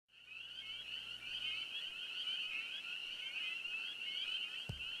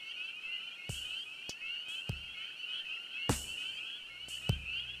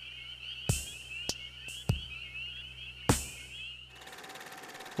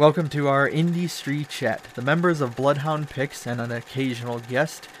Welcome to our Indie Chat. The members of Bloodhound Picks and an occasional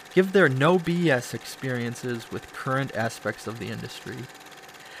guest give their no BS experiences with current aspects of the industry.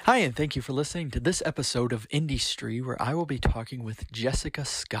 Hi, and thank you for listening to this episode of Industry, where I will be talking with Jessica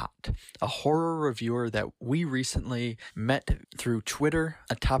Scott, a horror reviewer that we recently met through Twitter,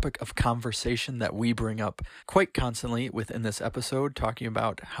 a topic of conversation that we bring up quite constantly within this episode, talking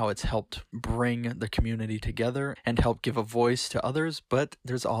about how it's helped bring the community together and help give a voice to others, but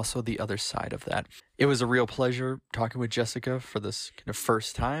there's also the other side of that. It was a real pleasure talking with Jessica for this kind of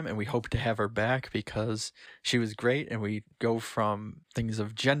first time, and we hope to have her back because she was great, and we go from things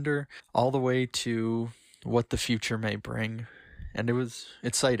of gender all the way to what the future may bring, and it was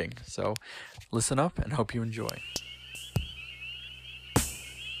exciting. So listen up and hope you enjoy.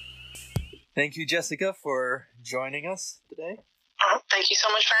 Thank you, Jessica, for joining us today. Oh, thank you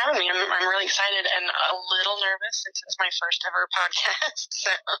so much for having me. I'm really excited and a little nervous since it's my first ever podcast.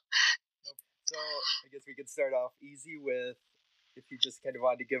 So I guess we could start off easy with, if you just kind of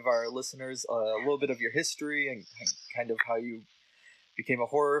wanted to give our listeners a little bit of your history and kind of how you became a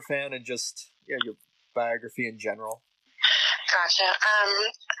horror fan and just, your biography in general. Gotcha.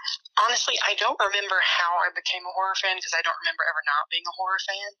 Honestly, I don't remember how I became a horror fan because I don't remember ever not being a horror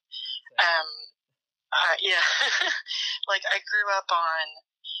fan. Yeah. Like, I grew up on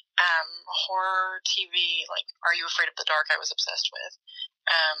horror TV, like Are You Afraid of the Dark I was obsessed with.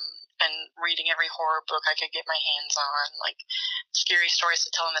 And reading every horror book I could get my hands on, like Scary Stories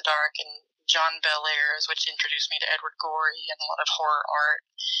to Tell in the Dark and John Bellairs, which introduced me to Edward Gorey and a lot of horror art.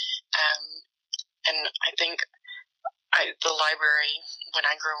 And I think the library, when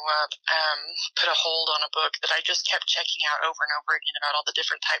I grew up, put a hold on a book that I just kept checking out over and over again about all the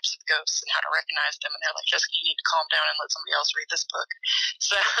different types of ghosts and how to recognize them. And they're like, Jessica, you need to calm down and let somebody else read this book.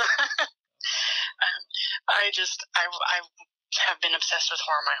 So I have been obsessed with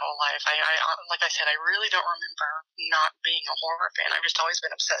horror my whole life. I like I said, I really don't remember not being a horror fan. I've just always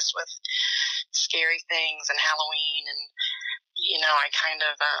been obsessed with scary things and Halloween, and I kind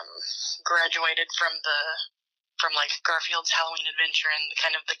of graduated from like Garfield's Halloween Adventure and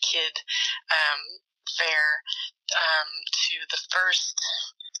kind of the kid fair to the first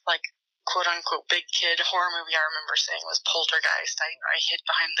like quote-unquote big kid horror movie I remember seeing was Poltergeist. I hid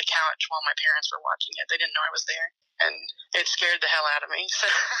behind the couch while my parents were watching it. They didn't know I was there, and it scared the hell out of me. So,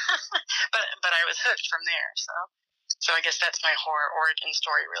 but I was hooked from there. So I guess that's my horror origin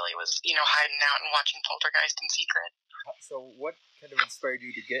story, really, was, hiding out and watching Poltergeist in secret. So what kind of inspired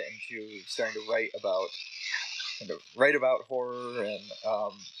you to get into starting to write about horror? And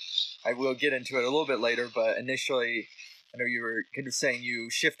I will get into it a little bit later, but initially, I know you were kind of saying you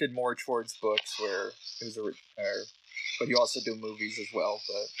shifted more towards books, where it was but you also do movies as well.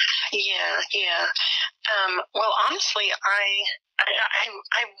 But yeah. Well, honestly,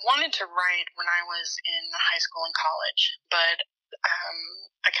 I wanted to write when I was in high school and college, but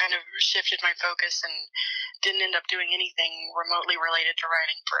I kind of shifted my focus and didn't end up doing anything remotely related to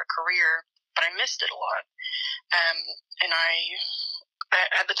writing for a career. But I missed it a lot, and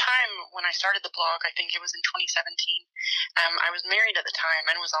at the time when I started the blog, I think it was in 2017, I was married at the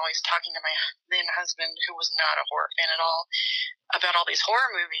time and was always talking to my then husband, who was not a horror fan at all, about all these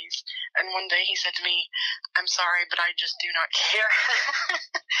horror movies. And one day he said to me, "I'm sorry, but I just do not care.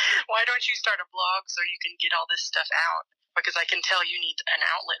 Why don't you start a blog so you can get all this stuff out? Because I can tell you need an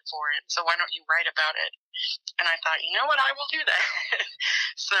outlet for it. So why don't you write about it?" And I thought, you know what, I will do that.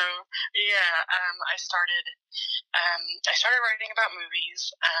 So yeah, I started writing about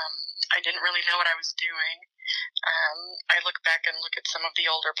movies. I didn't really know what I was doing. I look back and look at some of the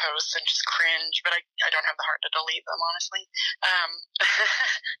older posts and just cringe, but I don't have the heart to delete them, honestly.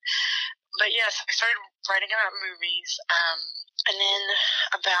 But yes, I started writing about movies, and then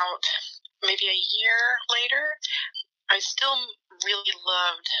about maybe a year later, I still really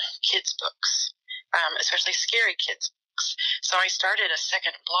loved kids' books, especially scary kids' books. So I started a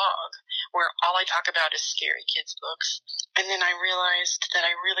second blog where all I talk about is scary kids' books. And then I realized that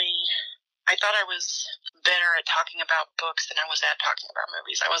I thought I was better at talking about books than I was at talking about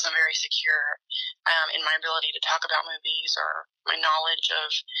movies. I wasn't very secure in my ability to talk about movies or my knowledge of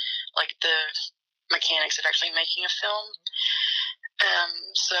like the mechanics of actually making a film.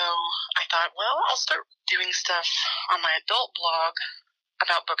 So I thought, well, I'll start doing stuff on my adult blog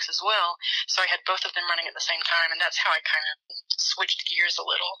about books as well. So I had both of them running at the same time, and that's how I kind of switched gears a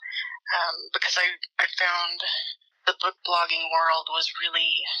little, because I found the book blogging world was really,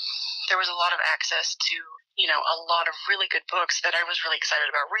 there was a lot of access to, a lot of really good books that I was really excited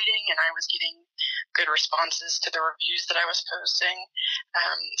about reading, and I was getting good responses to the reviews that I was posting.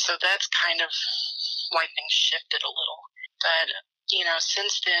 So that's kind of why things shifted a little. But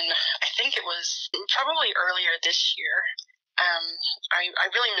since then, I think it was probably earlier this year, I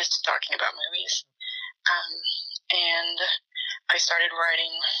really missed talking about movies. And I started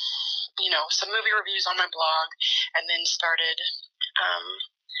writing, some movie reviews on my blog, and then started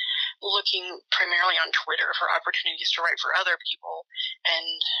looking primarily on Twitter for opportunities to write for other people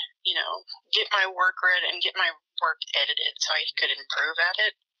and, get my work read and get my work edited so I could improve at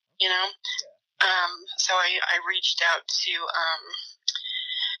it, So I reached out to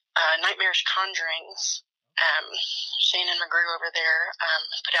Nightmarish Conjurings. Shane and McGrew over there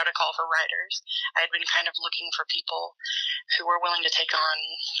put out a call for writers. I had been kind of looking for people who were willing to take on,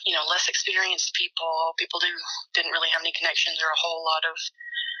 less experienced people who didn't really have any connections or a whole lot of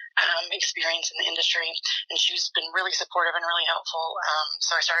experience in the industry. And she's been really supportive and really helpful.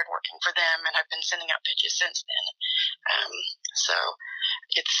 So I started working for them, and I've been sending out pitches since then. So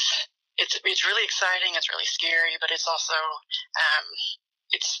it's really exciting. It's really scary, but it's also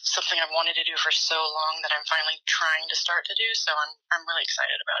it's something I've wanted to do for so long that I'm finally trying to start to do. So I'm really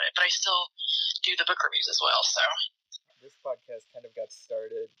excited about it. But I still do the book reviews as well. So this podcast kind of got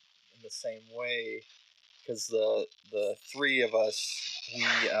started in the same way because the three of us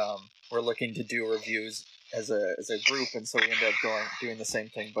were looking to do reviews as a group, and so we ended up doing the same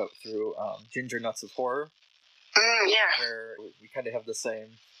thing, but through Ginger Nuts of Horror. Yeah. Where we kind of have the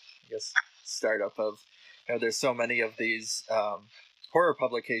same, I guess, startup of, there's so many of these horror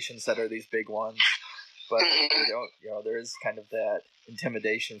publications that are these big ones, but there is kind of that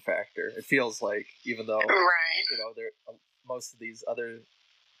intimidation factor. It feels like, even though there most of these other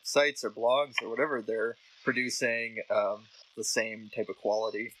sites or blogs or whatever, they're producing the same type of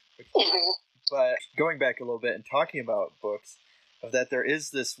quality. But going back a little bit and talking about books, of that there is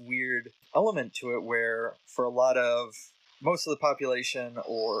this weird element to it where for most of the population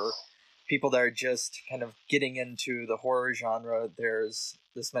or people that are just kind of getting into the horror genre, there's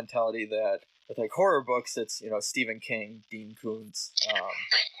this mentality that with like horror books, it's, Stephen King, Dean Koontz,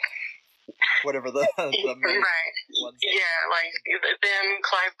 whatever the main ones. Yeah, like them,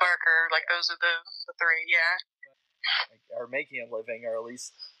 Clive Barker, like those are the three, yeah. Are making a living, or at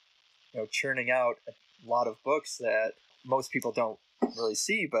least, churning out a lot of books that most people don't really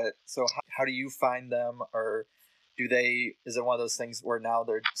see. But so how do you find them, or is it one of those things where now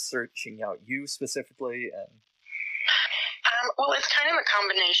they're searching out you specifically? And well, it's kind of a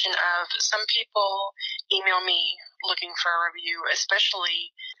combination of some people email me looking for a review,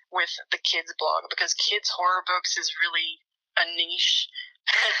 especially with the kids blog, because kids horror books is really a niche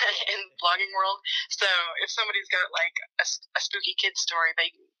in the blogging world. So if somebody's got like a spooky kid story,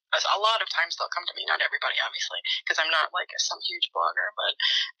 a lot of times they'll come to me. Not everybody, obviously, because I'm not like some huge blogger, but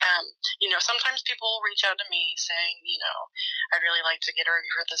sometimes people reach out to me saying, I'd really like to get a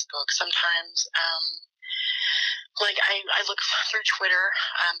review for this book. Sometimes I look through Twitter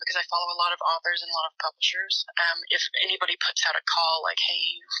because I follow a lot of authors and a lot of publishers. If anybody puts out a call like,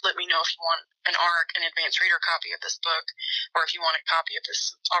 hey, let me know if you want an advanced reader copy of this book, or if you want a copy of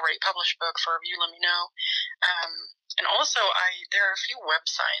this already published book for review, let me know. And also, there are a few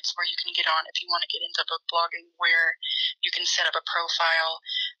websites where you can get on if you want to get into book blogging, where you can set up a profile.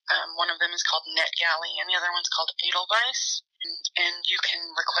 One of them is called NetGalley, and the other one's called Edelweiss. And you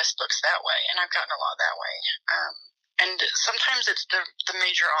can request books that way, and I've gotten a lot that way. And sometimes it's the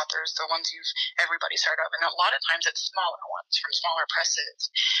major authors, the ones everybody's heard of, and a lot of times it's smaller ones from smaller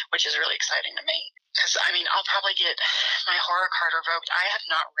presses, which is really exciting to me. Because, I'll probably get my horror card revoked. I have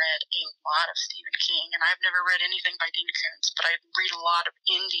not read a lot of Stephen King, and I've never read anything by Dean Koontz, but I read a lot of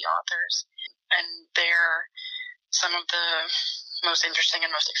indie authors, and they're some of the most interesting and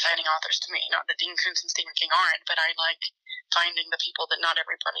most exciting authors to me. Not that Dean Koontz and Stephen King aren't, but I like finding the people that not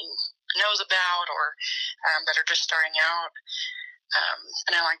everybody knows about, or that are just starting out.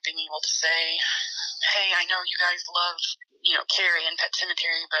 And I like being able to say, hey, I know you guys love, Carrie and Pet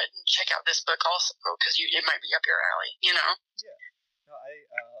Sematary, but check out this book also, because it might be up your alley, Yeah. No,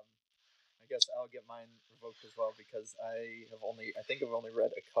 I guess I'll get mine revoked as well, because I think I've only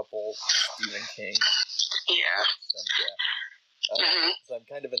read a couple Stephen King. Yeah. So I'm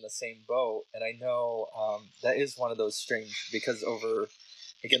kind of in the same boat, and I know that is one of those strange, because over,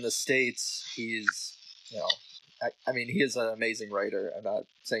 in the States, he's, he is an amazing writer. I'm not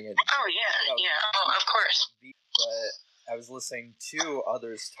saying it. Oh, yeah, Oh, of course. But I was listening to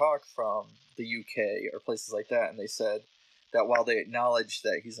others talk from the UK or places like that, and they said that while they acknowledge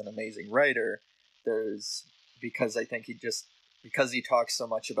that he's an amazing writer, because he talks so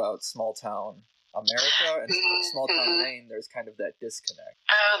much about small town America and small town Maine, there's kind of that disconnect.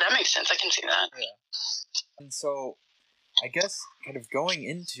 Oh, that makes sense. I can see that. Yeah. And so I guess kind of going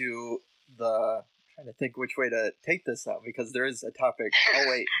into the trying to think which way to take this now, because there is a topic. I'll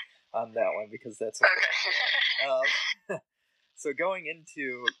wait on that one because that's okay. So going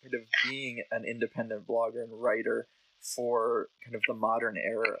into kind of being an independent blogger and writer for kind of the modern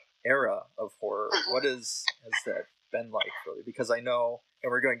era of horror, what has that been like really? Because I know, and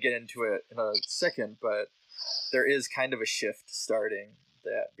we're going to get into it in a second, but there is kind of a shift starting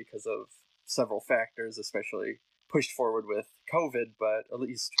that because of several factors, especially pushed forward with COVID, but at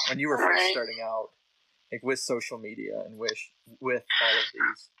least when you were first starting out, like with social media and with all of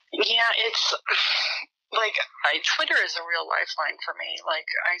these. Yeah, it's like Twitter is a real lifeline for me. Like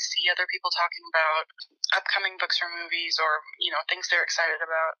I see other people talking about upcoming books or movies, or things they're excited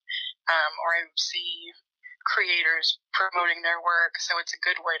about, or I see creators promoting their work. So it's a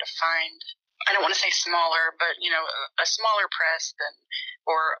good way to find. I don't want to say smaller, but a smaller press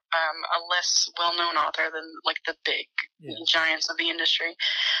or a less well-known author than like the big giants of the industry.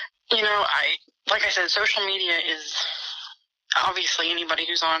 Like I said, social media is obviously anybody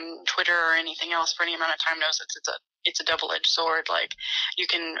who's on Twitter or anything else for any amount of time knows it's a double-edged sword. Like you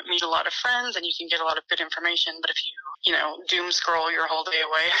can meet a lot of friends and you can get a lot of good information, but if you doom scroll your whole day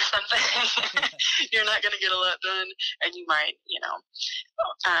away or something, you're not going to get a lot done, and you might,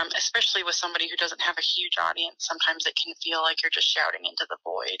 especially with somebody who doesn't have a huge audience, sometimes it can feel like you're just shouting into the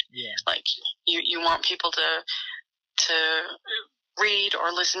void. Yeah. Like you want people to read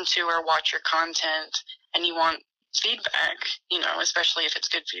or listen to or watch your content, and you want feedback, especially if it's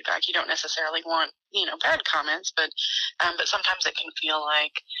good feedback. You don't necessarily want, bad comments, but sometimes it can feel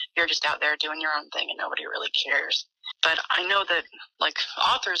like you're just out there doing your own thing and nobody really cares. But I know that like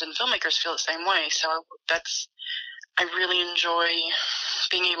authors and filmmakers feel the same way. So I really enjoy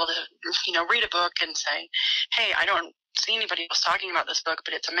being able to, read a book and say, hey, I don't see anybody else talking about this book,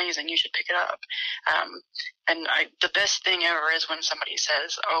 but it's amazing. You should pick it up. And the best thing ever is when somebody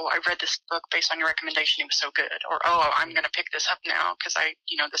says, oh, I read this book based on your recommendation. It was so good. Or, oh, I'm going to pick this up now because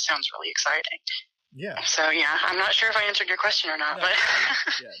this sounds really exciting. Yeah. So, yeah, I'm not sure if I answered your question or not. No, but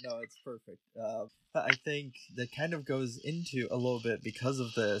no, it's perfect. I think that kind of goes into a little bit because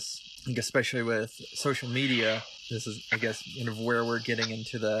of this, like especially with social media. This is, I guess, kind of where we're getting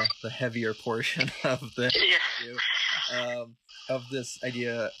into the heavier portion of the interview, of this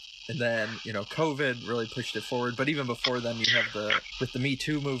idea. And then, COVID really pushed it forward. But even before then, you have with the Me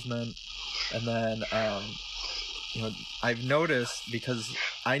Too movement. And then, I've noticed, because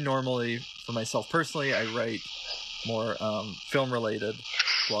I normally, for myself personally, I write more film-related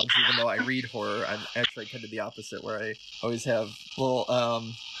blogs, even though I read horror. I'm actually kind of the opposite, where I always have little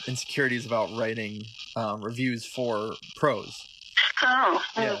insecurities about writing reviews for prose. Oh.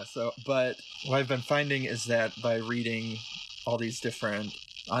 Yeah, but what I've been finding is that by reading all these different,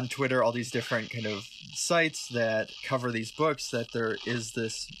 on Twitter, all these different kind of sites that cover these books, that there is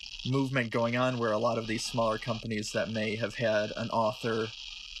this movement going on where a lot of these smaller companies that may have had an author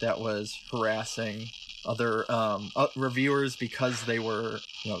that was harassing other reviewers because they were,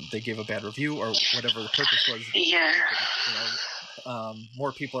 they gave a bad review or whatever the purpose was. Yeah.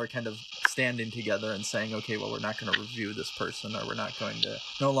 More people are kind of standing together and saying, okay, well, we're not going to review this person, or we're not going to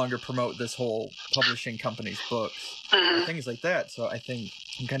no longer promote this whole publishing company's books, things like that. So I think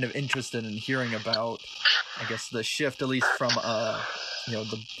I'm kind of interested in hearing about, I guess, the shift, at least from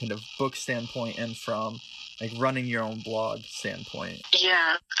the kind of book standpoint and from like running your own blog standpoint.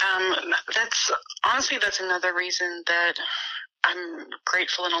 Yeah, that's another reason that I'm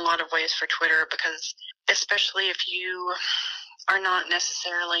grateful in a lot of ways for Twitter, because especially if you are not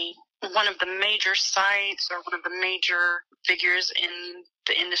necessarily one of the major sites or one of the major figures in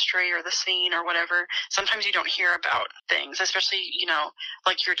the industry or the scene or whatever, sometimes you don't hear about things, especially,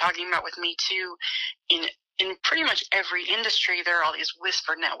 like you're talking about with Me Too. In pretty much every industry, there are all these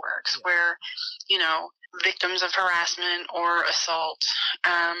whisper networks where, victims of harassment or assault,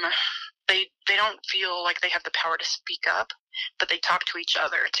 they don't feel like they have the power to speak up, but they talk to each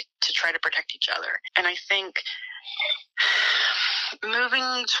other to try to protect each other. And I think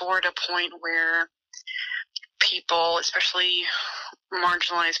moving toward a point where people, especially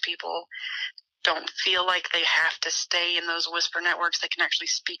marginalized people, don't feel like they have to stay in those whisper networks. They can actually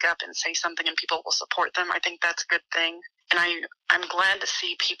speak up and say something and people will support them. I think that's a good thing. And I'm glad to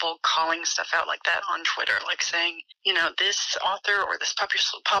see people calling stuff out like that on Twitter, like saying, this author or this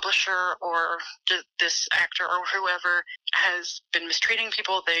publisher or this actor or whoever has been mistreating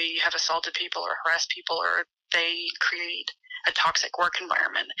people, they have assaulted people or harassed people, or they create a toxic work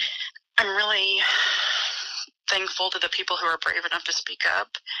environment. I'm really thankful to the people who are brave enough to speak up,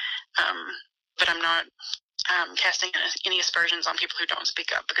 but I'm not casting any aspersions on people who don't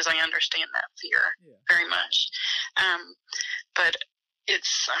speak up, because I understand that fear very much. But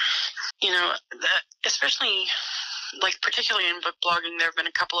it's, especially, like, particularly in book blogging, there have been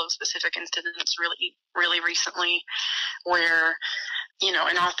a couple of specific incidents really, really recently where,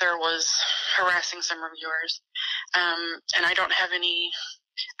 an author was harassing some reviewers. And I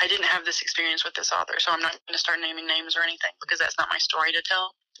didn't have this experience with this author, so I'm not going to start naming names or anything because that's not my story to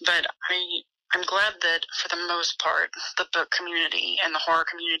tell. But I'm glad that for the most part, the book community and the horror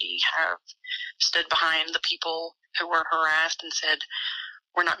community have stood behind the people who were harassed and said,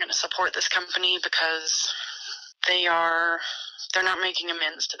 we're not going to support this company because they're not making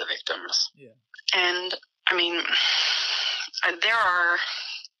amends to the victims. Yeah. And I mean, there are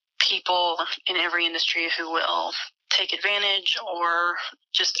people in every industry who will take advantage or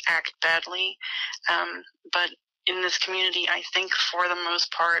just act badly. But in this community, I think for the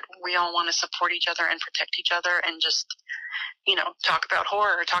most part, we all want to support each other and protect each other and just, talk about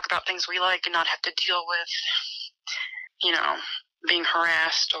horror, talk about things we like and not have to deal with, being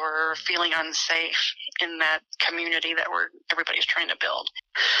harassed or feeling unsafe in that community that everybody's trying to build.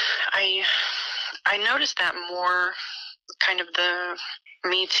 I noticed that more kind of the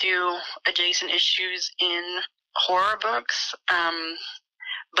Me Too adjacent issues in horror books,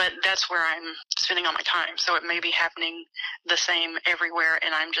 but that's where I'm spending all my time. So it may be happening the same everywhere,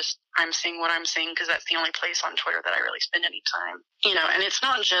 and I'm seeing what I'm seeing because that's the only place on Twitter that I really spend any time. And it's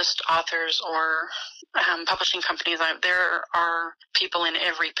not just authors or publishing companies. There are people in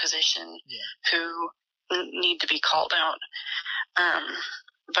every position who need to be called out.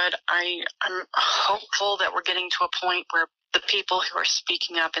 But I'm hopeful that we're getting to a point where the people who are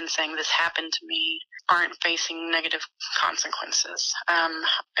speaking up and saying this happened to me aren't facing negative consequences.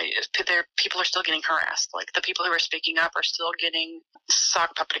 People are still getting harassed. Like, the people who are speaking up are still getting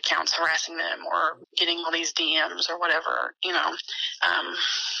sock puppet accounts harassing them or getting all these DMs or whatever,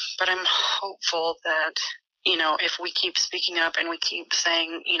 But I'm hopeful that, if we keep speaking up and we keep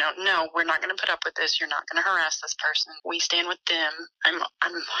saying, no, we're not going to put up with this. You're not going to harass this person. We stand with them. I'm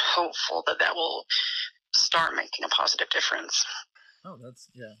hopeful that will start making a positive difference. Oh, that's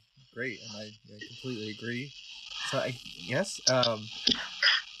great, and I completely agree. So I guess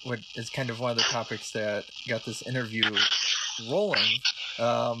what is kind of one of the topics that got this interview rolling,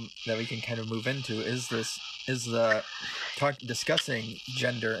 that we can kind of move into is discussing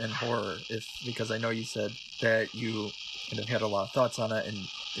gender and horror. Because I know you said that you kind of had a lot of thoughts on it, and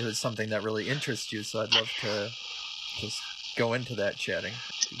it was something that really interests you. So I'd love to just go into that chatting.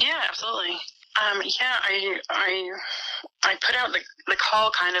 Yeah, absolutely. I put out the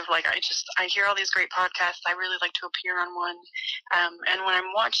call kind of like I hear all these great podcasts. I really like to appear on one. And when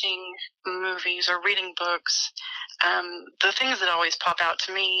I'm watching movies or reading books, the things that always pop out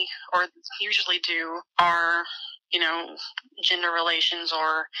to me, or usually do, are, gender relations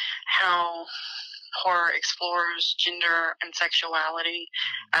or how horror explores gender and sexuality.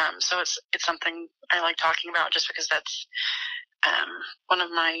 So it's something I like talking about just because that's one of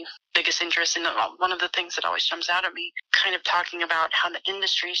my biggest interests, and one of the things that always jumps out at me, kind of talking about how the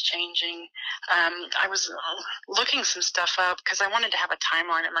industry is changing. I was looking some stuff up because I wanted to have a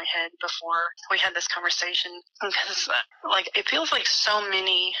timeline in my head before we had this conversation, because it feels like so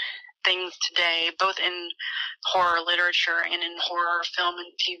many things today, both in horror literature and in horror film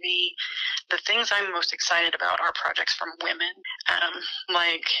and TV, the things I'm most excited about are projects from women.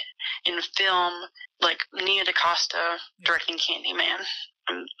 Like in film, like Nia DaCosta directing Candyman.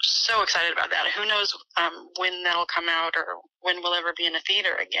 I'm so excited about that. Who knows when that'll come out or when we'll ever be in a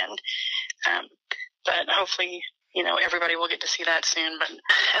theater again. But hopefully, everybody will get to see that soon.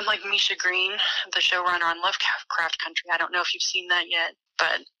 And like Misha Green, the showrunner on Lovecraft Country, I don't know if you've seen that yet,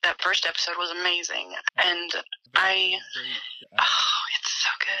 but that first episode was amazing. And it's so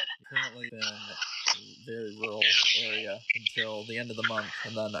good. Currently in a very rural area until the end of the month,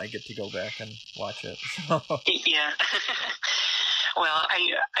 and then I get to go back and watch it. Yeah. Well,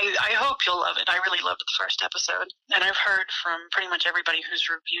 I hope you'll love it. I really loved the first episode. And I've heard from pretty much everybody who's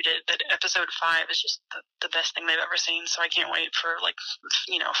reviewed it that episode 5 is just the best thing they've ever seen. So I can't wait for 4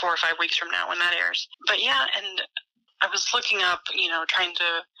 or 5 weeks from now when that airs. But yeah, and I was looking up, trying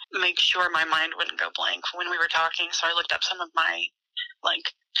to make sure my mind wouldn't go blank when we were talking. So I looked up some of my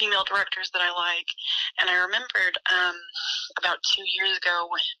female directors that I like, and I remembered about 2 years ago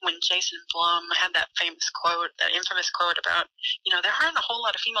when Jason Blum had that infamous quote about, there aren't a whole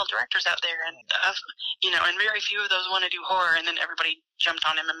lot of female directors out there, and and very few of those want to do horror, and then everybody jumped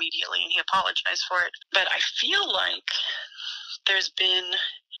on him immediately, and he apologized for it. But I feel like there's been,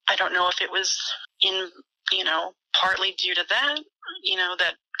 I don't know if it was in, partly due to that,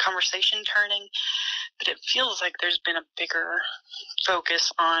 that conversation turning, but it feels like there's been a bigger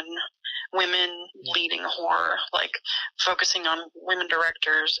focus on women leading horror, like focusing on women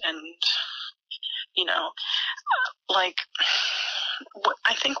directors and, you know, like,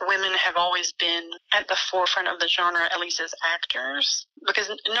 I think women have always been at the forefront of the genre, at least as actors,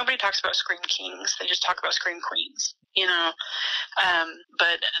 because nobody talks about Scream Kings. They just talk about Scream Queens, you know.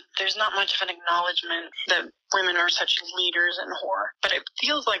 But there's not much of an acknowledgement that women are such leaders in horror. But it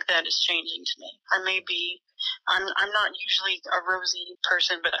feels like that is changing to me. I'm not usually a rosy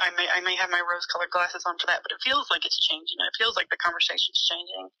person, but I may have my rose-colored glasses on for that. But it feels like it's changing. It feels like the conversation's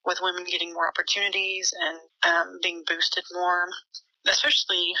changing, with women getting more opportunities and being boosted more,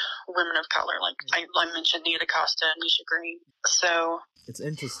 especially women of color. Like I mentioned, Nia DaCosta and Misha Green. So it's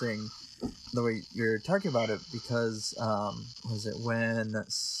interesting the way you're talking about it, because was it when,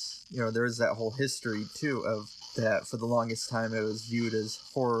 you know, there's that whole history too of that for the longest time it was viewed as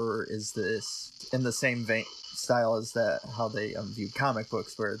horror is this in the same style as that how they viewed comic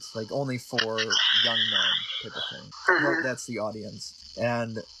books, where it's like only for young men type of thing. Well, that's the audience.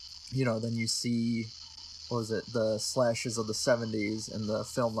 And you know, then you see, what was it, the slashes of the 70s and the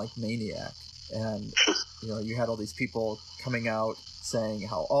film like Maniac, and you know, you had all these people coming out saying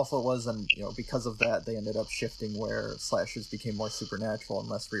how awful it was, and you know, because of that they ended up shifting where slashers became more supernatural and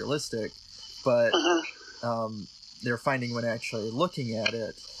less realistic. But they're finding, when actually looking at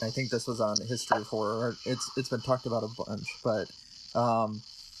it, I think this was on History of Horror, it's been talked about a bunch, but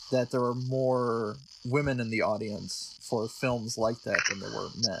that there were more women in the audience for films like that than there were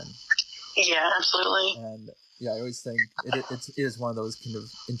men. Yeah, absolutely. And yeah, I always think it is one of those kind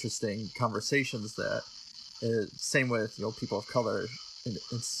of interesting conversations that same with, you know, people of color.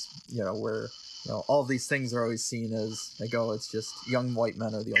 It's, you know, where, you know, all of these things are always seen as like, oh, it's just young white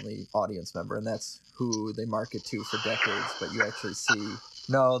men are the only audience member, and that's who they market to for decades. But you actually see,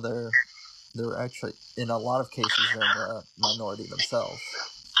 no, they're actually, in a lot of cases, they're in the minority themselves.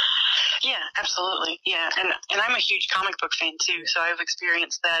 Yeah, absolutely. Yeah, and I'm a huge comic book fan too, so I've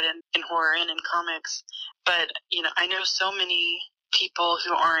experienced that in horror and in comics. But, you know, I know so many people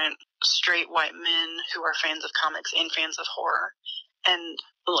who aren't straight white men who are fans of comics and fans of horror. And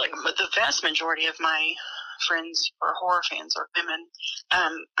like the vast majority of my friends or horror fans are women.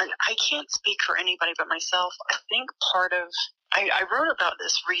 I can't speak for anybody but myself. I think part of I wrote about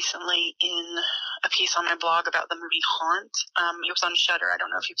this recently in a piece on my blog about the movie Haunt. It was on Shudder. I don't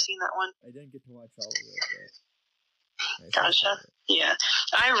know if you've seen that one. I didn't get to watch all of it. But gotcha. Yeah,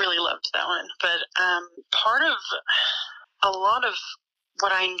 I really loved that one. But part of a lot of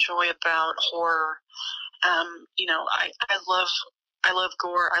what I enjoy about horror, you know, I love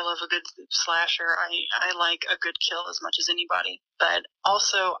gore. I love a good slasher. I like a good kill as much as anybody. But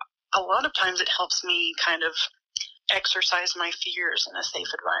also, a lot of times it helps me kind of exercise my fears in a safe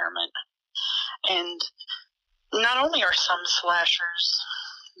environment. And not only are some slashers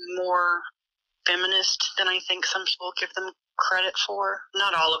more feminist than I think some people give them credit for.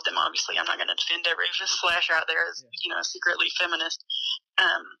 Not all of them, obviously. I'm not going to defend every slasher out there as, you know, secretly feminist.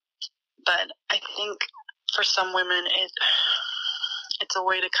 But I think for some women, it's a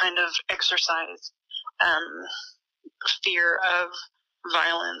way to kind of exercise fear of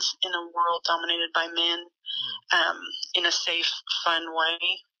violence in a world dominated by men in a safe, fun way,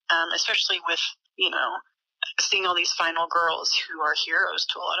 especially with, you know, seeing all these final girls who are heroes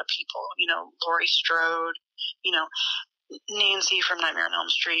to a lot of people, you know, Laurie Strode, you know, Nancy from Nightmare on Elm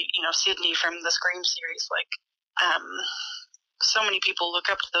Street, you know, Sydney from the Scream series. Like, so many people look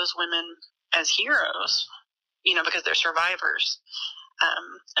up to those women as heroes, you know, because they're survivors.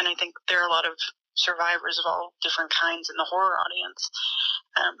 And I think there are a lot of survivors of all different kinds in the horror audience.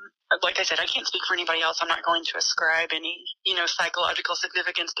 Like I said, I can't speak for anybody else. I'm not going to ascribe any, you know, psychological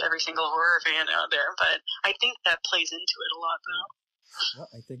significance to every single horror fan out there, but I think that plays into it a lot, though. Well,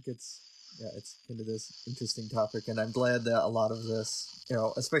 I think it's kind of this interesting topic, and I'm glad that a lot of this, you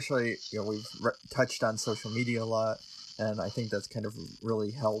know, especially, you know, we've touched on social media a lot, and I think that's kind of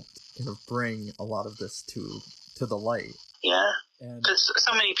really helped kind of bring a lot of this to the light. Yeah, because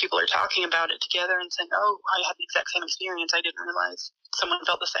so many people are talking about it together and saying, oh, I had the exact same experience. I didn't realize someone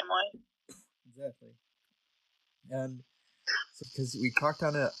felt the same way. Exactly. And so, because we talked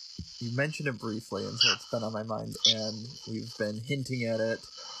on it, you mentioned it briefly, and so it's been on my mind, and we've been hinting at it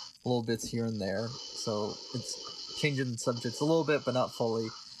little bits here and there. So it's changing subjects a little bit, but not fully.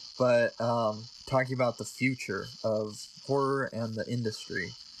 But talking about the future of horror and the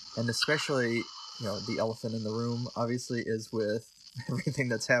industry, and especially, you know, the elephant in the room, obviously, is with everything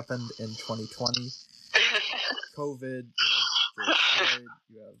that's happened in 2020. COVID, you have George Floyd,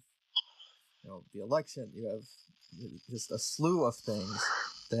 you have, you know, the election, you have just a slew of things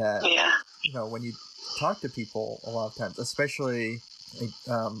that, you know, when you talk to people a lot of times, especially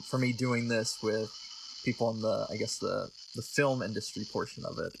for me doing this with people in the film industry portion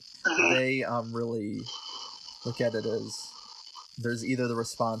of it, they really look at it as there's either the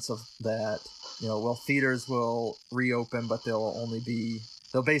response of that, theaters will reopen, but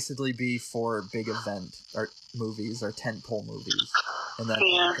they'll basically be for big event or movies or tentpole movies, and then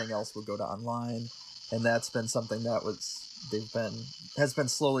everything else will go to online, and that's been something that has been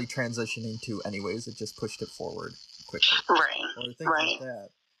slowly transitioning to anyways. It just pushed it forward quickly, or things like that.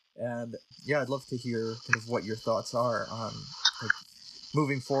 And I'd love to hear kind of what your thoughts are on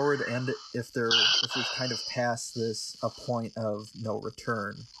moving forward, and if we've kind of passed a point of no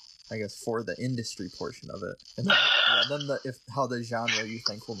return, I guess, for the industry portion of it, and then how the genre you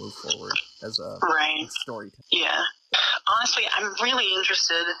think will move forward as a storytelling. Yeah, honestly, I'm really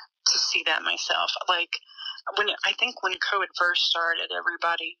interested to see that myself. Like when COVID first started,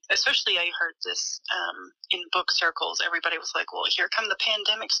 everybody, especially I heard this in book circles, everybody was like, "Well, here come the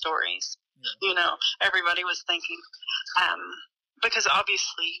pandemic stories." Yeah. Everybody was thinking. Because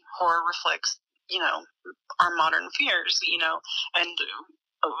obviously horror reflects, our modern fears, and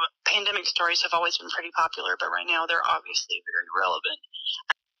pandemic stories have always been pretty popular, but right now they're obviously very relevant.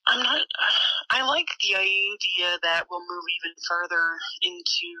 I like the idea that we'll move even further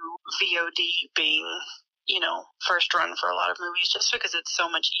into VOD being, first run for a lot of movies, just because it's so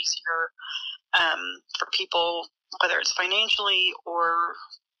much easier for people, whether it's financially or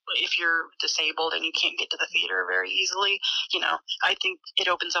if you're disabled and you can't get to the theater very easily, I think it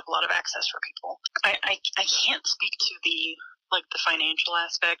opens up a lot of access for people. I can't speak to the financial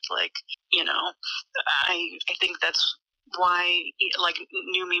aspect, I think that's why,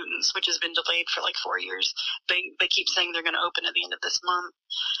 New Mutants, which has been delayed for 4 years, they keep saying they're going to open at the end of this month,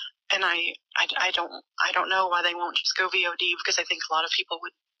 and I don't know why they won't just go VOD, because I think a lot of people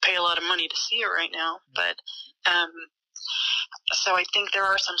would pay a lot of money to see it right now, but so I think there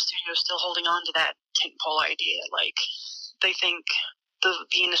are some studios still holding on to that tentpole idea. They think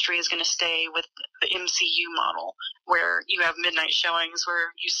the industry is going to stay with the MCU model, where you have midnight showings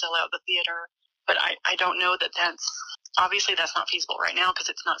where you sell out the theater. But I don't know that's not feasible right now, because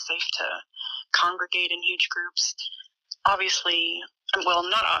it's not safe to congregate in huge groups.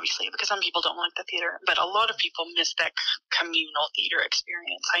 Not obviously, because some people don't like the theater, but a lot of people miss that communal theater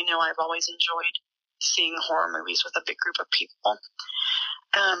experience. I know I've always enjoyed seeing horror movies with a big group of people.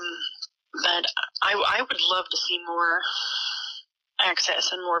 But I would love to see more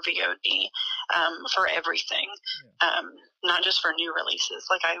access and more VOD for everything, not just for new releases.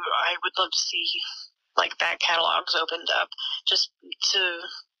 I would love to see back catalogs opened up, just to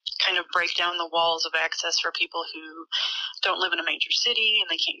kind of break down the walls of access for people who don't live in a major city and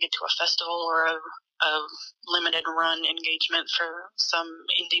they can't get to a festival or a limited run engagement for some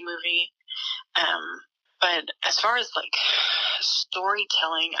indie movie. But as far as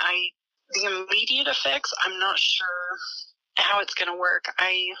storytelling, the immediate effects, I'm not sure how it's going to work.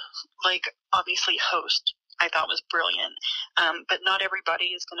 Obviously Host, I thought was brilliant. But not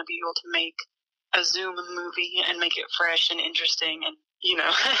everybody is going to be able to make a Zoom movie and make it fresh and interesting, and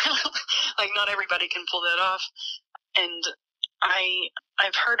not everybody can pull that off. And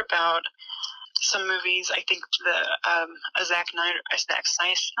I've heard about some movies. I think a Zack Snyder,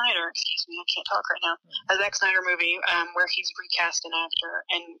 excuse me, I can't talk right now. A Zack Snyder movie where he's recast an actor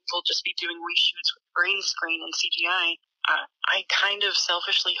and will just be doing reshoots with green screen and CGI. I kind of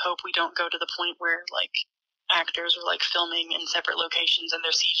selfishly hope we don't go to the point where actors are filming in separate locations and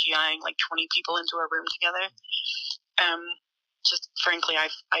they're CGIing 20 people into a room together. Just frankly,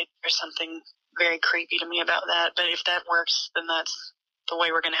 there's something very creepy to me about that. But if that works, then that's the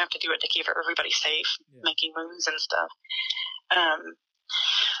way we're going to have to do it to keep everybody safe, making movies and stuff.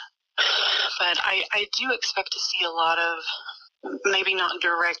 But I do expect to see a lot of, maybe not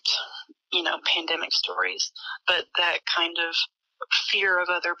direct, pandemic stories, but that kind of fear of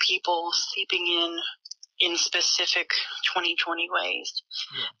other people seeping in specific 2020 ways.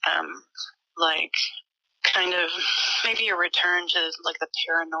 Kind of maybe a return to the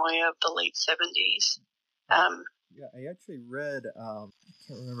paranoia of the late 70s. I actually read, I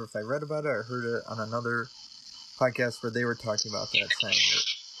can't remember if I read about it or heard it on another podcast where they were talking about that, saying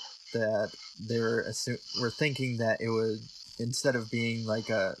that they were thinking that it would, instead of being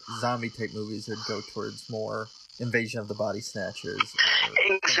a zombie type movies, it'd go towards more Invasion of the Body Snatchers.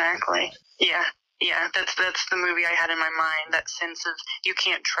 Exactly. Yeah, that's the movie I had in my mind, that sense of you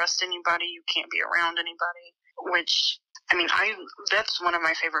can't trust anybody, you can't be around anybody, which, that's one of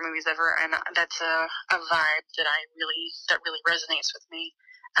my favorite movies ever, and that's a vibe that really resonates with me,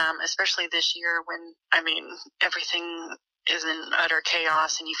 especially this year when, everything is in utter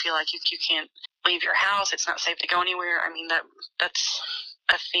chaos and you feel like you can't leave your house. It's not safe to go anywhere. I mean, that's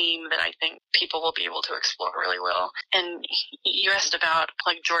a theme that I think people will be able to explore really well. And you asked about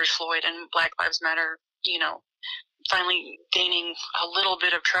like George Floyd and Black Lives Matter, finally gaining a little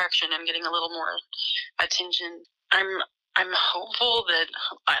bit of traction and getting a little more attention. I'm hopeful that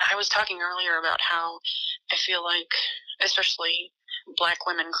I was talking earlier about how I feel like especially Black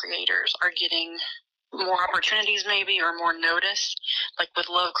women creators are getting more opportunities maybe, or more notice. Like with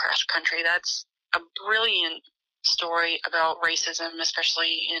Lovecraft Country, that's a brilliant story about racism,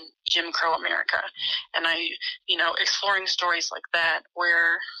 especially in Jim Crow America. And exploring stories like that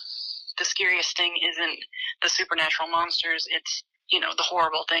where the scariest thing isn't the supernatural monsters, it's, the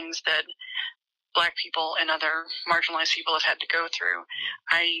horrible things that Black people and other marginalized people have had to go through.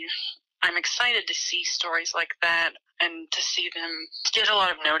 I'm excited to see stories like that and to see them get a lot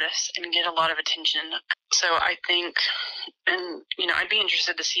of notice and get a lot of attention. So I think, and I'd be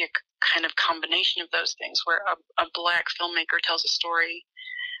interested to see a kind of combination of those things where a Black filmmaker tells a story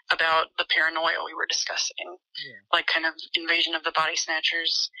about the paranoia we were discussing, like kind of Invasion of the Body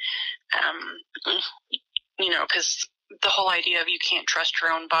Snatchers, because the whole idea of you can't trust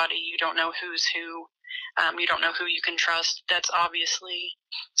your own body, you don't know who's who, you don't know who you can trust, that's obviously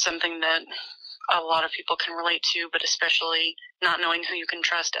something that a lot of people can relate to, but especially not knowing who you can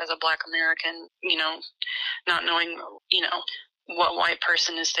trust as a Black American, not knowing, what white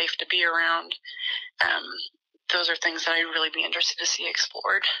person is safe to be around. Those are things that I'd really be interested to see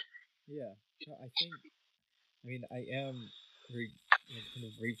explored. Yeah, I am very kind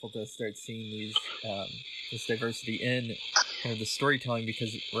of grateful to start seeing these this diversity in kind of the storytelling,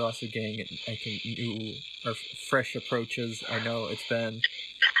 because we're also getting, I think, new or fresh approaches. I know it's been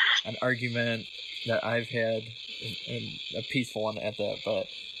an argument that I've had, and a peaceful one at that, but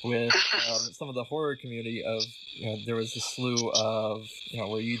with some of the horror community of, there was a slew of,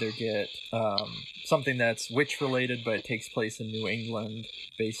 where you either get something that's witch related, but it takes place in New England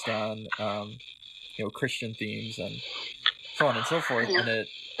based on, Christian themes and so on and so forth. And it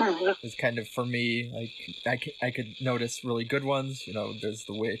is kind of, for me, like, I could notice really good ones, there's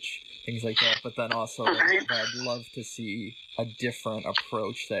the witch, things like that, but then also I'd love to see a different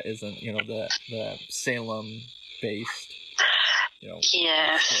approach that isn't, the Salem based,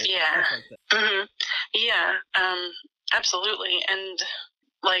 Yes, yeah. Like yeah, absolutely. And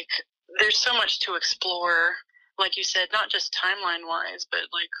like, there's so much to explore, like you said, not just timeline wise, but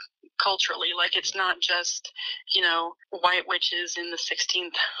like culturally. Like, it's not just, white witches in the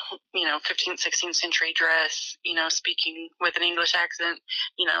 16th, 15th, 16th century dress, speaking with an English accent.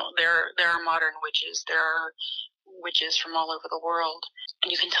 There are modern witches. There are witches from all over the world.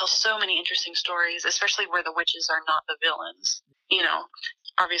 And you can tell so many interesting stories, especially where the witches are not the villains.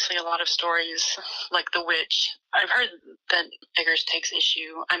 Obviously a lot of stories like The Witch, I've heard that Eggers takes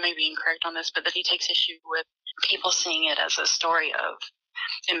issue, I may be incorrect on this, but that he takes issue with people seeing it as a story of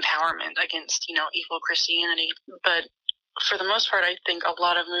empowerment against, evil Christianity. But for the most part, I think a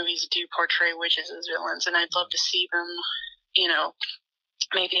lot of movies do portray witches as villains, and I'd love to see them,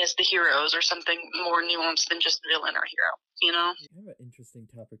 maybe as the heroes or something more nuanced than just villain or hero, I have an interesting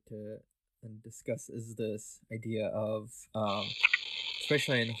topic to discuss, is this idea of,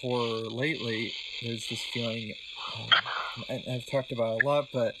 especially in horror lately, there's this feeling, and I've talked about it a lot,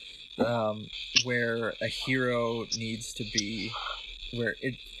 but where a hero needs to be, where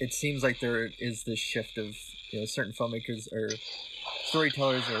it seems like there is this shift of, certain filmmakers or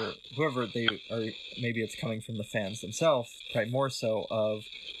storytellers or whoever they are, maybe it's coming from the fans themselves, probably more so, of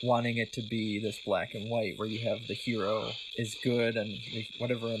wanting it to be this black and white, where you have the hero is good and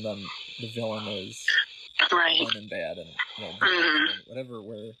whatever, and then the villain is villain and bad, and and whatever,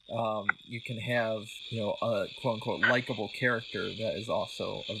 where you can have, a quote unquote likable character that is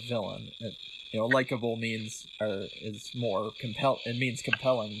also a villain. Likable means is more it means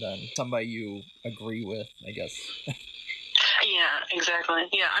compelling than somebody you agree with, I guess. Yeah, exactly.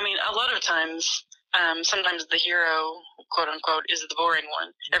 Yeah, I mean, a lot of times, sometimes the hero, quote unquote, is the boring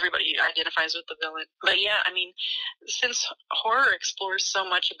one. Everybody identifies with the villain. But yeah, I mean, since horror explores so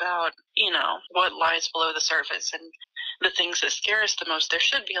much about, what lies below the surface and the things that scare us the most, there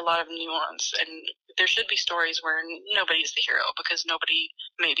should be a lot of nuance, and there should be stories where nobody's the hero, because nobody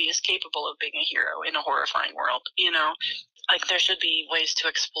maybe is capable of being a hero in a horrifying world, Like, there should be ways to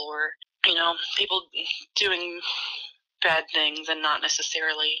explore, people doing bad things and not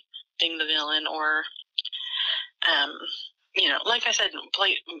necessarily being the villain, or like I said,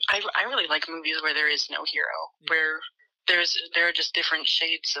 I really like movies where there is no hero, where there are just different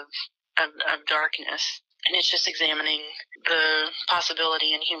shades of darkness, and it's just examining the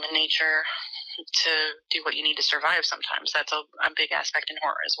possibility in human nature to do what you need to survive sometimes. That's a big aspect in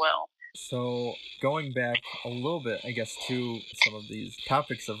horror as well. So going back a little bit, I guess, to some of these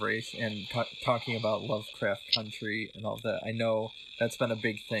topics of race and talking about Lovecraft Country and all that, I know that's been a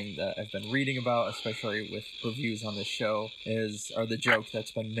big thing that I've been reading about, especially with reviews on this show, or the joke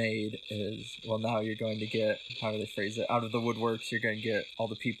that's been made is, well, now you're going to get, how do they phrase it, out of the woodworks, you're going to get all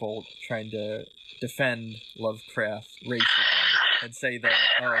the people trying to defend Lovecraft racism and say that,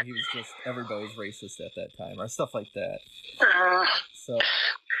 oh, he was just, everybody was racist at that time, or stuff like that. So I'd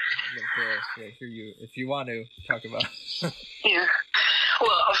love to hear you, if you want to talk about Yeah.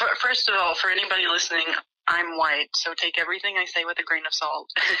 Well, first of all, for anybody listening, I'm white, so take everything I say with a grain of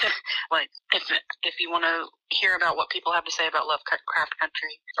salt. Like, if you want to hear about what people have to say about Lovecraft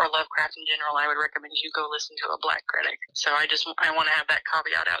Country, or Lovecraft in general, I would recommend you go listen to a black critic. So I want to have that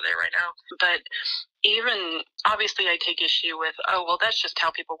caveat out there right now. But even, obviously I take issue with, oh, well, that's just how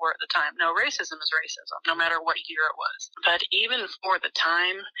people were at the time. No, racism is racism, no matter what year it was. But even for the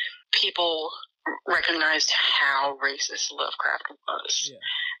time, people recognized how racist Lovecraft was. Yeah.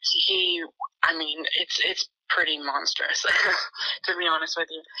 It's pretty monstrous, to be honest with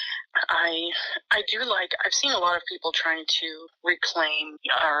you. I've seen a lot of people trying to reclaim,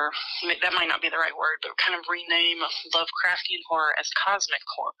 or that might not be the right word, but kind of rename Lovecraftian horror as cosmic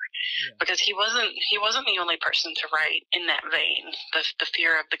horror. Yeah. Because he wasn't the only person to write in that vein, the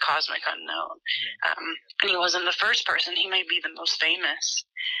fear of the cosmic unknown. Yeah. And he wasn't the first person. He may be the most famous.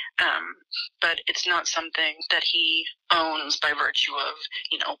 But it's not something that he owns by virtue of,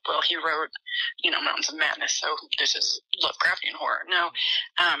 he wrote, Mountains of Madness, so this is Lovecraftian horror. No.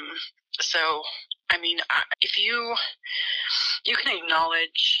 So, if you can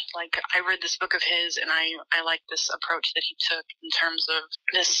acknowledge, like, I read this book of his, and I like this approach that he took in terms of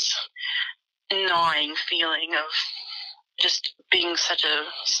this gnawing feeling of just being such a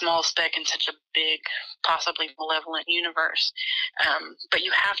small speck in such a big, possibly malevolent universe. But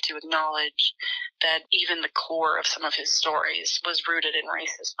you have to acknowledge that even the core of some of his stories was rooted in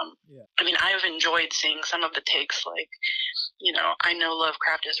racism. Yeah. I've enjoyed seeing some of the takes, like, I know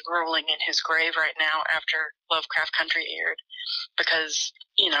Lovecraft is rolling in his grave right now after Lovecraft Country aired, because,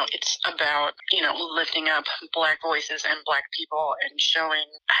 it's about, lifting up Black voices and Black people and showing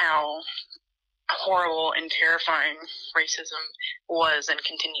how horrible and terrifying racism was and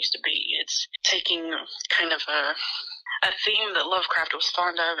continues to be. It's taking kind of a theme that Lovecraft was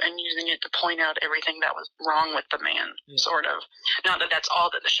fond of and using it to point out everything that was wrong with the man, sort of. Not that that's all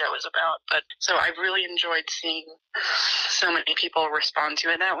that the show is about, but so I really enjoyed seeing so many people respond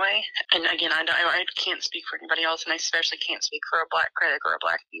to it that way. And again, I can't speak for anybody else, and I especially can't speak for a Black critic or a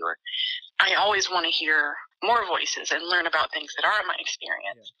Black viewer. I always want to hear more voices and learn about things that aren't my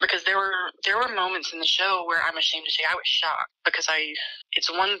experience. Yeah. Because there were moments in the show where I'm ashamed to say I was shocked, because it's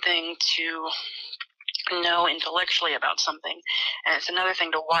one thing to know intellectually about something, and it's another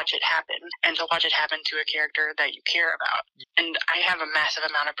thing to watch it happen, and to watch it happen to a character that you care about. And I have a massive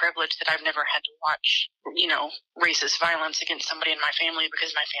amount of privilege that I've never had to watch, racist violence against somebody in my family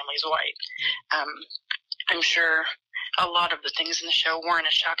because my family's white. I'm sure a lot of the things in the show weren't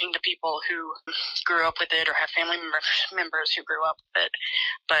as shocking to people who grew up with it or have family members who grew up with it.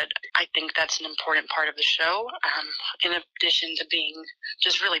 But I think that's an important part of the show. In addition to being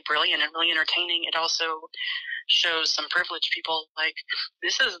just really brilliant and really entertaining, it also shows some privileged people, like,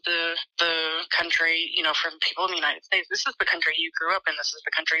 this is the country, from people in the United States, this is the country you grew up in, this is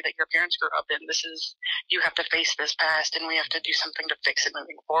the country that your parents grew up in, you have to face this past, and we have to do something to fix it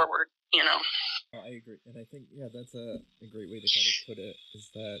moving forward, I agree, and I think, that's a great way to kind of put it, is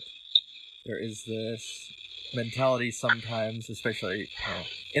that there is this mentality sometimes, especially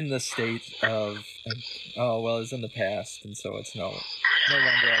in the state of, it's in the past, and so it's no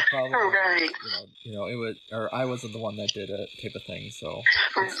longer a problem. Right. It was, or I wasn't the one that did it, type of thing. So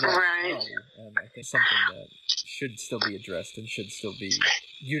it's not right. And I think something that should still be addressed and should still be.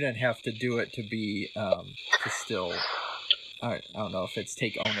 You didn't have to do it to be to still. I don't know if it's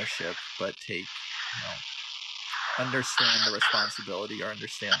take ownership, but take understand the responsibility or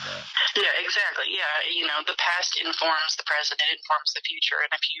understand that. Yeah, exactly. Yeah, the past informs the present, it informs the future,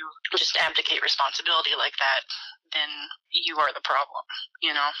 and if you just abdicate responsibility like that, then you are the problem,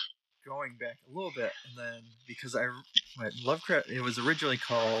 Going back a little bit, and then, because Lovecraft, it was originally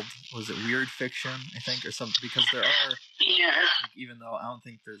called, was it Weird Fiction, I think, or something, because there are, even though I don't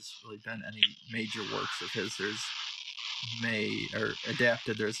think there's really been any major works of his, there's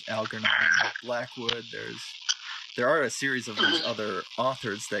adapted, there's Algernon Blackwood, there are a series of these other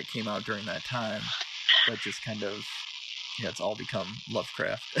authors that came out during that time, but just kind of, it's all become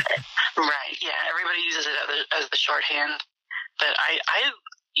Lovecraft. Right, yeah, everybody uses it as the shorthand, but I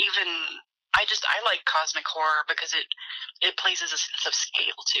even I like cosmic horror because it places a sense of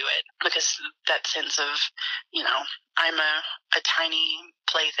scale to it, because that sense of, I'm a tiny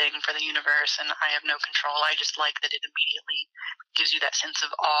plaything for the universe and I have no control. I just like that it immediately gives you that sense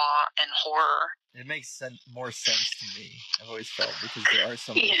of awe and horror. It makes more sense to me, I've always felt, because there are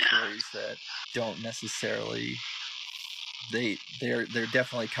some stories that don't necessarily, they're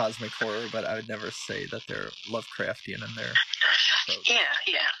definitely cosmic horror, but I would never say that they're Lovecraftian in their approach. Yeah,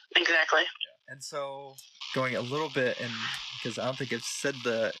 exactly. Yeah. And so, going a little bit, and because I don't think I've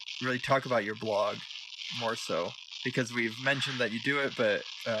really talk about your blog more so, because we've mentioned that you do it, but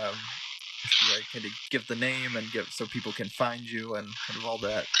if you kind of give the name and so people can find you and kind of all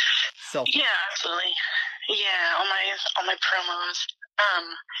that self. Yeah, absolutely. Yeah, all my promos.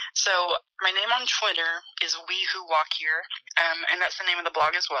 So my name on Twitter is We Who Walk Here, and that's the name of the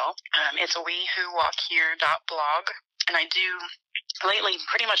blog as well. It's wewhowalkhere.blog, and I do lately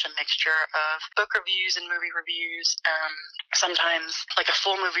pretty much a mixture of book reviews and movie reviews, sometimes like a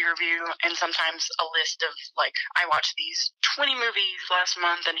full movie review, and sometimes a list of like, I watched these 20 movies last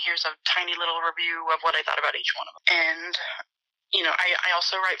month and here's a tiny little review of what I thought about each one of them. And I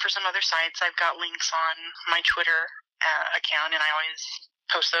also write for some other sites. I've got links on my Twitter account, and I always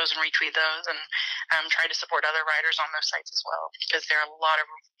post those and retweet those, and try to support other writers on those sites as well, because there are a lot of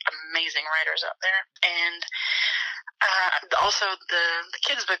amazing writers out there. And also the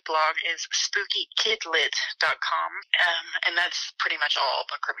kids book blog is spookykidlit.com, and that's pretty much all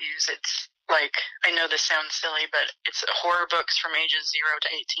book reviews. It's like, I know this sounds silly, but it's horror books from ages 0 to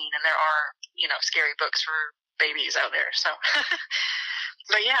 18, and there are, scary books for babies out there. So,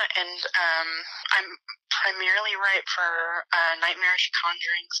 but yeah, and I'm primarily write for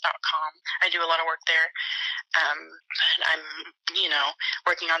nightmarishconjurings.com. I do a lot of work there. I'm,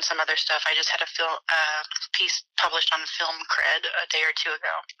 working on some other stuff. I just had a piece published on Film Cred a day or two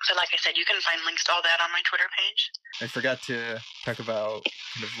ago. So like I said, you can find links to all that on my Twitter page. I forgot to talk about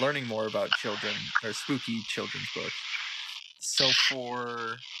kind of learning more about children or spooky children's books. So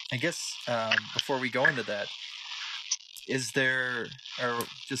before we go into that, is there, or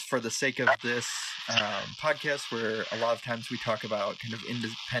just for the sake of this podcast, where a lot of times we talk about kind of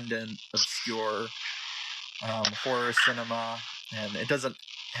independent, obscure horror cinema, and it doesn't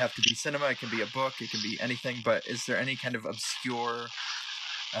have to be cinema, it can be a book, it can be anything, but is there any kind of obscure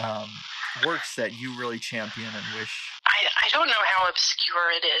works that you really champion and wish? I don't know how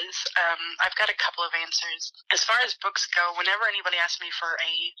obscure it is. I've got a couple of answers. As far as books go, whenever anybody asks me for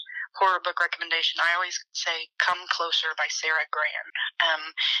a horror book recommendation, I always say Come Closer by Sarah Gran.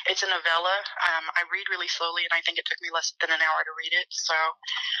 It's a novella. I read really slowly, and I think it took me less than an hour to read it. So,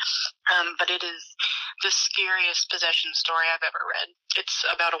 but it is the scariest possession story I've ever read. It's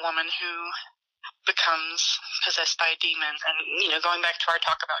about a woman who becomes possessed by a demon, and going back to our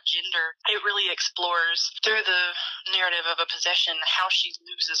talk about gender, it really explores through the narrative of a possession how she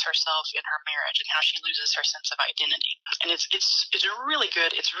loses herself in her marriage and how she loses her sense of identity. And it's really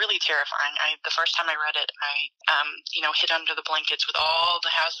good. It's really terrifying. The first time I read it, I hid under the blankets with all the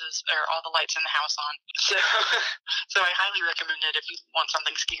lights in the house on. So I highly recommend it if you want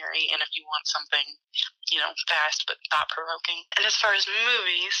something scary and if you want something fast but thought provoking. And as far as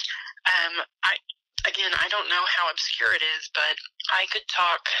movies, I don't know how obscure it is, but I could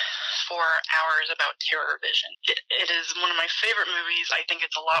talk for hours about Terror Vision. It is one of my favorite movies. I think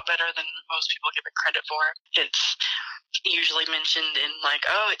it's a lot better than most people give it credit for. It's usually mentioned in like,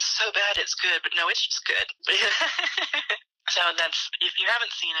 oh, it's so bad it's good, but no, it's just good. So if you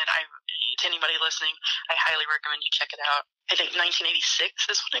haven't seen it, to anybody listening, I highly recommend you check it out. I think 1986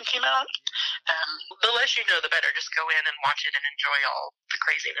 is when it came out. The less you know, the better. Just go in and watch it and enjoy all the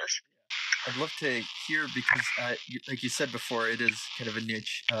craziness. I'd love to hear, because like you said before, it is kind of a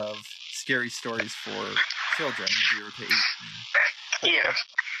niche of scary stories for children, 0 to 18. Yeah.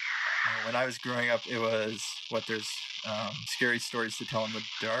 When I was growing up, it was there's scary stories to tell in the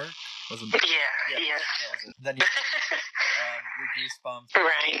dark. Wasn't it? Yeah. That was it. Then your Goosebumps.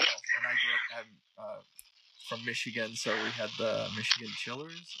 Right. And I grew up, I'm from Michigan, so we had the Michigan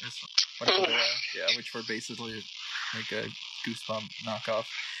Chillers, or something, which were basically like a Goosebump knockoff.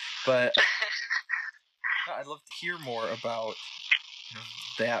 But I'd love to hear more about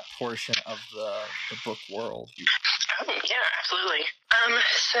that portion of the book world. Oh, yeah, absolutely.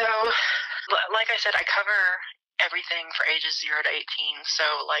 So, like I said, I cover everything for ages 0 to 18.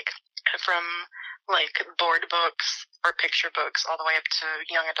 So, like, from like board books or picture books all the way up to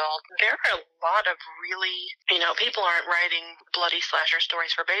young adult. There are a lot of really, people aren't writing bloody slasher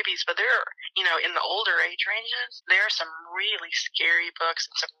stories for babies, but there are, in the older age ranges, there are some really scary books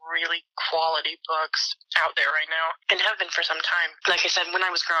and some really quality books out there right now, and have been for some time. Like I said, when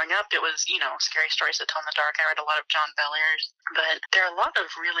I was growing up, it was, scary stories to tell in the dark. I read a lot of John Bellairs, but there are a lot of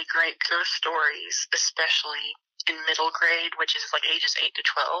really great ghost stories, especially in middle grade, which is like ages 8 to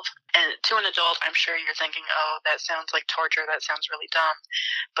 12. And to an adult, I'm sure you're thinking, oh, that sounds like torture. That sounds really dumb.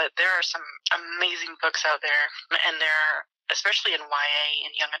 But there are some amazing books out there. And there are, especially in YA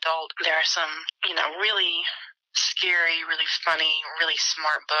and young adult, there are some, really scary, really funny, really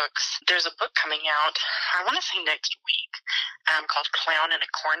smart books. There's a book coming out, I want to say next week, called Clown in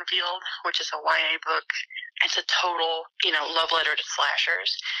a Cornfield, which is a YA book. It's a total, love letter to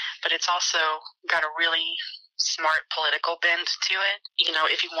slashers, but it's also got a really smart political bent to it.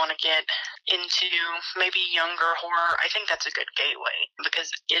 If you want to get into maybe younger horror, I think that's a good gateway because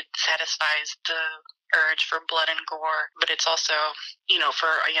it satisfies the urge for blood and gore, but it's also,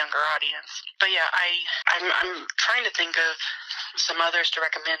 for a younger audience. But yeah, I'm trying to think of some others to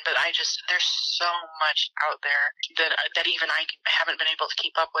recommend, but there's so much out there that even I haven't been able to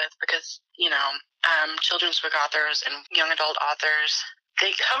keep up with because, children's book authors and young adult authors,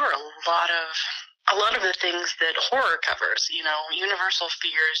 they cover a lot of the things that horror covers, universal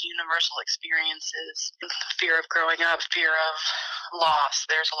fears, universal experiences, fear of growing up, fear of loss.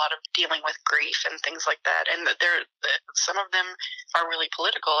 There's a lot of dealing with grief and things like that. And some of them are really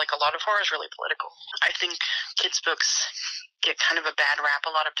political, like a lot of horror is really political. I think kids' books get kind of a bad rap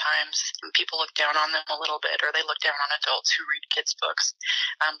a lot of times. People look down on them a little bit, or they look down on adults who read kids' books.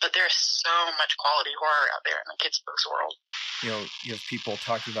 But there's so much quality horror out there in the kids' books world. You have people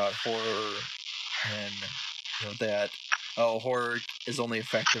talking about horror and that horror is only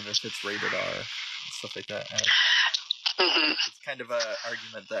effective if it's rated R and stuff like that. It's kind of an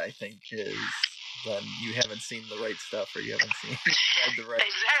argument that I think is then you haven't seen the right stuff or you haven't read the right.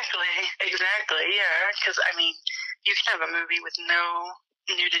 Exactly, yeah. Because you can have a movie with no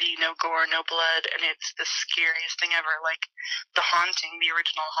nudity, no gore, no blood, and it's the scariest thing ever. Like The Haunting, the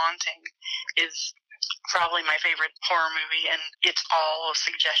original Haunting, is probably my favorite horror movie, and it's all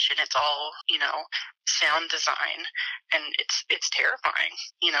suggestion. It's all sound design, and it's terrifying.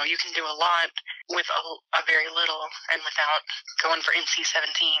 You can do a lot with a very little, and without going for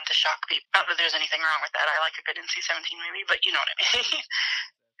NC-17 to shock people. Not that there's anything wrong with that. I like a good NC-17 movie, but you know what I mean.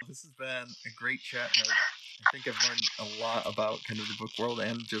 This has been a great chat, and I think I've learned a lot about kind of the book world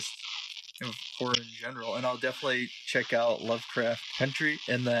and just horror in general, and I'll definitely check out Lovecraft Country,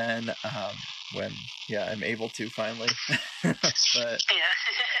 and then when I'm able to finally. But yeah.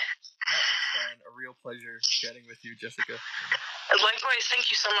 It's been a real pleasure chatting with you, Jessica. Likewise, thank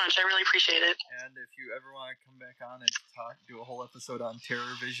you so much. I really appreciate it. And if you ever want to come back on and do a whole episode on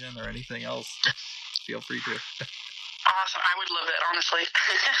Terror Vision or anything else, feel free to. Awesome. I would love that, honestly.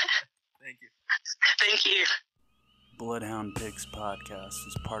 Thank you. Thank you. Bloodhound Pigs podcast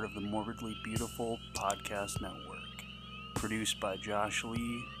is part of the Morbidly Beautiful podcast network. Produced by Josh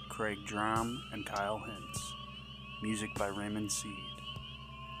Lee, Craig Drum, and Kyle Hintz. Music by Raymond Seed.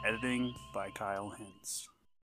 Editing by Kyle Hintz.